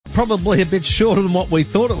probably a bit shorter than what we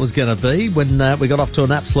thought it was going to be when we got off to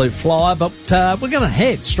an absolute flyer, but we're going to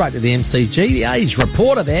head straight to the MCG. The Age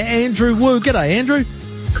reporter there, Andrew Wu. G'day, Andrew.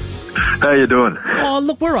 How you doing? Oh,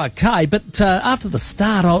 look, we're okay, but after the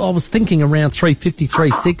start, I was thinking around 350,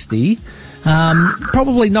 360.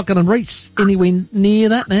 Probably not going to reach anywhere near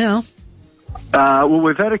that now. Well,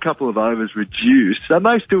 we've had a couple of overs reduced. They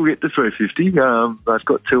may still get to 350. They've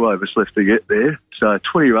got 2 overs left to get there. So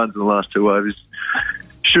 20 runs in the last 2 overs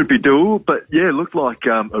should be doable. But, yeah, it looked like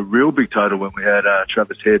a real big total when we had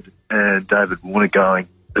Travis Head and David Warner going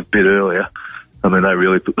a bit earlier. I mean, they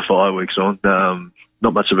really put the fireworks on.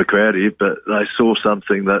 Not much of a crowd here, but they saw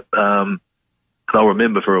something that they'll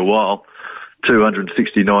remember for a while.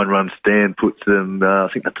 269-run stand puts them, I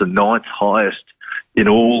think that's the 9th highest in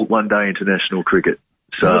all one-day international cricket.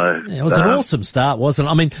 So it was an awesome start, wasn't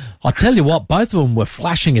it? I mean, I tell you what, both of them were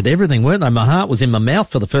flashing at everything, weren't they? My heart was in my mouth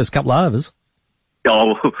for the first couple of overs.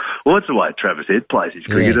 Oh, well, that's the way Travis Head plays his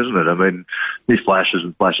cricket, isn't it? I mean, he flashes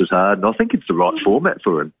and flashes hard, and I think it's the right format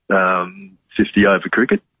for him. 50-over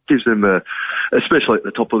cricket gives them, especially at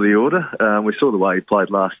the top of the order. We saw the way he played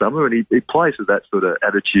last summer, and he plays with that sort of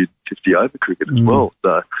attitude, 50-over cricket as well.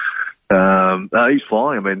 So he's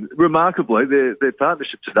flying. I mean, remarkably, their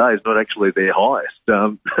partnership today is not actually their highest.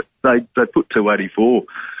 They put 284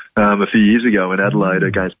 a few years ago in Adelaide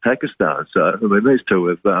against Pakistan. So, I mean, these two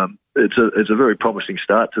have, it's a very promising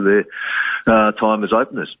start to their time as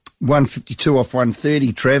openers. 152 off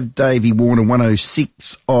 130, Trav. Davey Warner,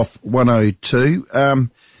 106 off 102.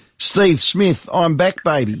 Steve Smith, I'm back,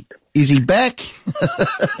 baby. Is he back?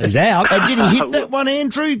 He's out. Did he hit that one,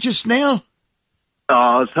 Andrew, just now?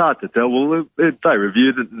 Oh, it's hard to tell. Well, they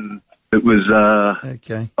reviewed it, and it was,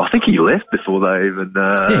 okay. I think he left before they even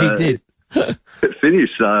he did.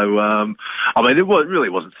 finished. So, I mean, really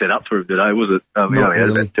wasn't set up for him today, was it? He only had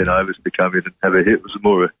about 10 overs to come in and have a hit. It was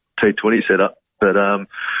more a T20 setup. But, I'm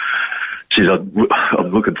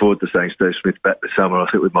looking forward to seeing Steve Smith back this summer. I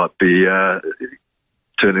think we might be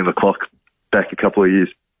turning the clock back a couple of years.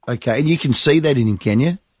 Okay, and you can see that in him, can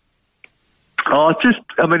you? Oh,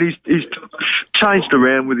 he's changed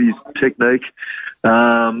around with his technique.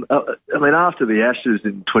 I mean, after the Ashes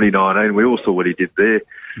in 2019, we all saw what he did there.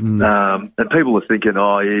 And people are thinking,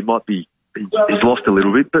 he's lost a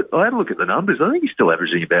little bit. But I had a look at the numbers. I think he's still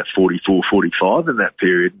averaging about 44, 45 in that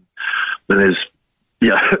period. And there's,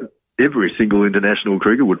 every single international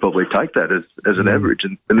cricketer would probably take that as an average.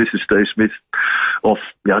 And this is Steve Smith off,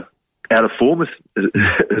 out of form, as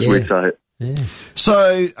we'd say it. Yeah.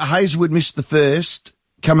 So Hazelwood missed the first,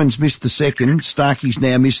 Cummins missed the second, Starkey's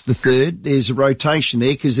now missed the third. There's a rotation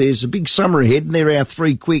there because there's a big summer ahead, and they're our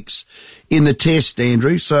 3 quicks in the test,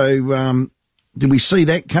 Andrew. So did we see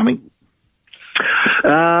that coming?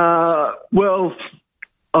 Well,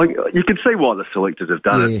 you can see why the selectors have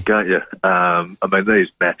done it, can't you? I mean, these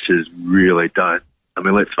matches really don't. I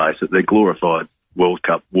mean, let's face it, they're glorified World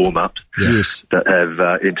Cup warm-ups that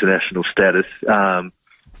have international status.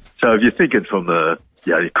 So if you're thinking from the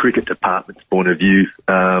cricket department's point of view,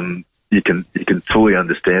 you can fully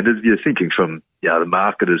understand it. If you're thinking from the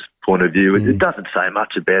marketer's point of view, it doesn't say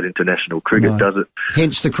much about international cricket, does it?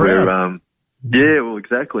 Hence the crowd. Well,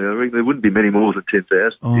 exactly. I think there wouldn't be many more than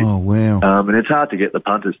 10,000. Oh, wow. And it's hard to get the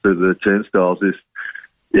punters through the turnstiles if,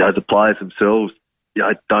 the players themselves,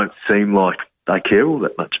 don't seem like they care all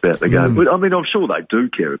that much about the game. But, I mean, I'm sure they do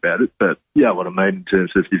care about it, but, what I mean in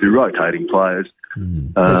terms of if you're rotating players,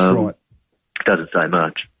 that's right. It doesn't say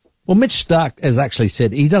much. Well, Mitch Stark has actually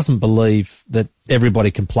said he doesn't believe that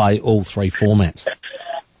everybody can play all 3 formats.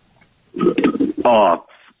 Oh,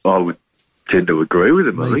 I would tend to agree with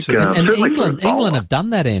him, I think. And England have done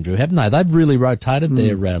that, Andrew, haven't they? They've really rotated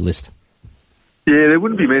their list. Yeah, there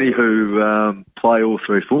wouldn't be many who play all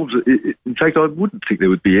 3 forms. In fact, I wouldn't think there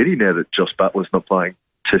would be any now that Josh Butler's not playing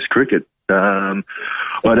Test cricket. I'd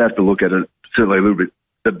have to look at it certainly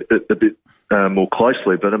a bit more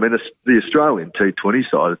closely. But, I mean, the Australian T20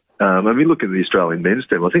 side, look at the Australian men's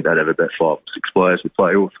team, I think they'd have about 5 or 6 players who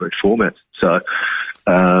play all 3 formats. So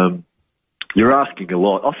you're asking a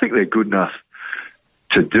lot. I think they're good enough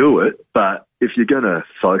to do it, but if you're going to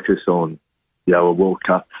focus on a World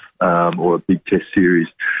Cup or a big Test series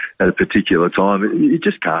at a particular time, you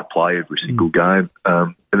just can't play every single game.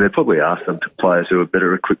 And there probably are some players who are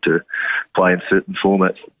better equipped to play in certain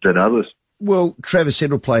formats than others. Well, Travis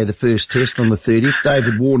Head will play the first test on the 30th.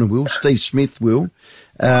 David Warner will. Steve Smith will.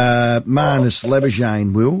 Marnus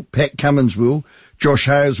Labuschagne will. Pat Cummins will. Josh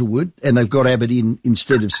Hazlewood. And they've got Abbott in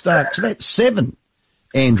instead of Stark. So that's 7,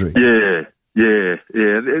 Andrew. Yeah.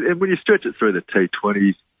 And when you stretch it through the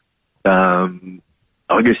T20s,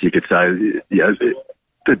 I guess you could say,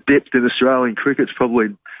 the depth in Australian cricket's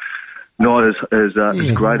probably not as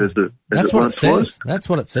great as That's it what it once says. was. That's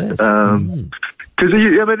what it says. Because I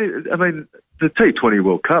mean, the T20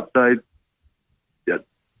 World Cup, they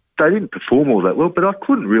didn't perform all that well, but I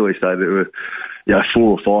couldn't really say there were 4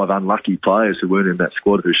 or 5 unlucky players who weren't in that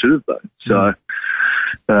squad who should have been. So,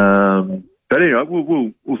 but anyway,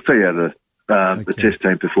 we'll see how the Test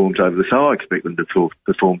team performs over the summer. I expect them to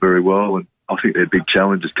perform very well, and I think their big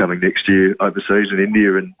challenge is coming next year overseas in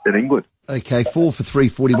India and England. Okay, 4 for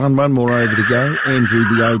 341. One more over to go. Andrew,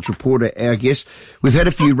 the Age reporter, our guest. We've had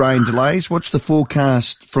a few rain delays. What's the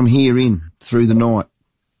forecast from here in through the night?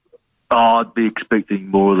 Oh, I'd be expecting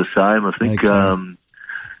more of the same. I think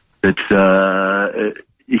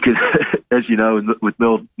you can, as you know, with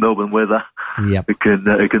Melbourne weather, it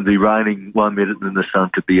can be raining 1 minute and then the sun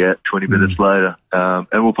could be out 20 minutes later,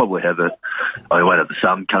 and we'll probably have I won't have the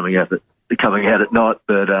sun coming out at night,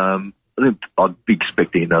 but I think I'd be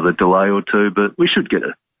expecting another delay or two, but we should get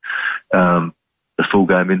a full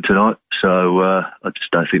game in tonight. So I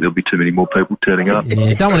just don't think there'll be too many more people turning up.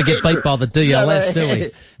 Yeah, don't want to get beat by the DLS, do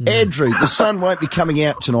we? Andrew, the sun won't be coming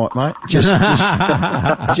out tonight, mate.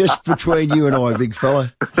 Just between you and I, big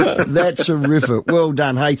fella. That's a ripper. Well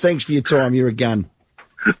done. Hey, thanks for your time. You're a gun.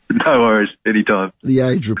 No worries. Anytime. The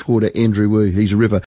Age reporter, Andrew Wu. He's a ripper.